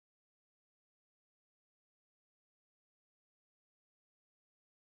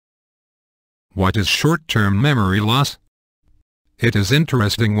What is short-term memory loss? It is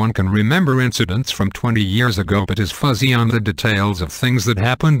interesting one can remember incidents from 20 years ago but is fuzzy on the details of things that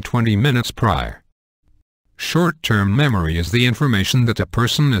happened 20 minutes prior. Short-term memory is the information that a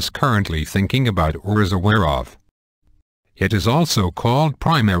person is currently thinking about or is aware of. It is also called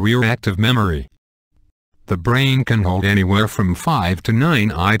primary or active memory. The brain can hold anywhere from 5 to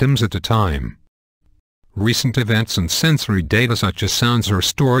 9 items at a time. Recent events and sensory data such as sounds are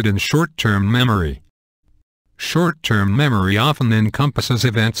stored in short-term memory. Short-term memory often encompasses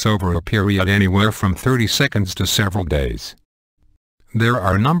events over a period anywhere from 30 seconds to several days. There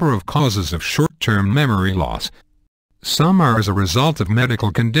are a number of causes of short-term memory loss. Some are as a result of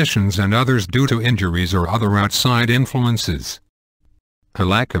medical conditions and others due to injuries or other outside influences. A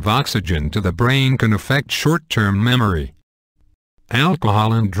lack of oxygen to the brain can affect short-term memory.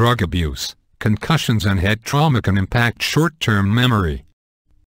 Alcohol and drug abuse, concussions and head trauma can impact short-term memory.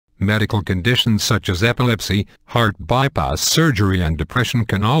 Medical conditions such as epilepsy, heart bypass surgery and depression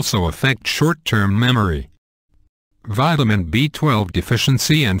can also affect short-term memory. Vitamin B12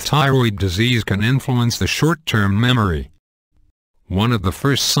 deficiency and thyroid disease can influence the short-term memory. One of the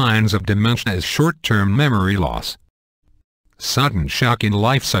first signs of dementia is short-term memory loss. Sudden shock in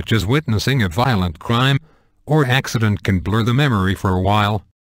life such as witnessing a violent crime or accident can blur the memory for a while.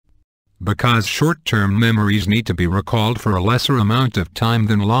 Because short-term memories need to be recalled for a lesser amount of time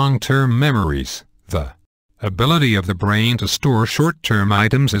than long-term memories, the ability of the brain to store short-term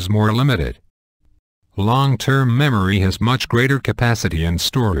items is more limited. Long-term memory has much greater capacity and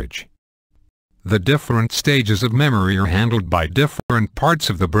storage. The different stages of memory are handled by different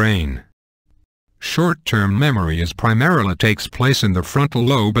parts of the brain. Short-term memory primarily takes place in the frontal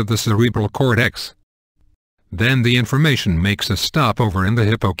lobe of the cerebral cortex. Then the information makes a stopover in the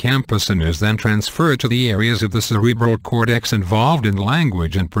hippocampus and is then transferred to the areas of the cerebral cortex involved in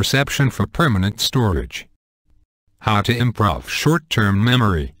language and perception for permanent storage. How to improve short-term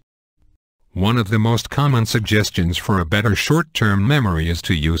memory? One of the most common suggestions for a better short-term memory is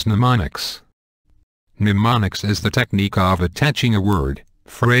to use mnemonics. Mnemonics is the technique of attaching a word,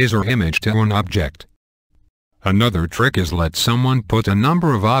 phrase or image to an object. Another trick is let someone put a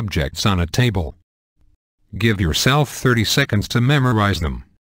number of objects on a table. Give yourself 30 seconds to memorize them.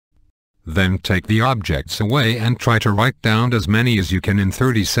 Then take the objects away and try to write down as many as you can in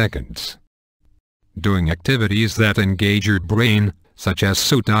 30 seconds. Doing activities that engage your brain, such as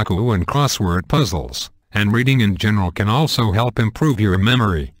Sudoku and crossword puzzles, and reading in general can also help improve your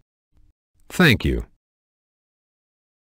memory. Thank you.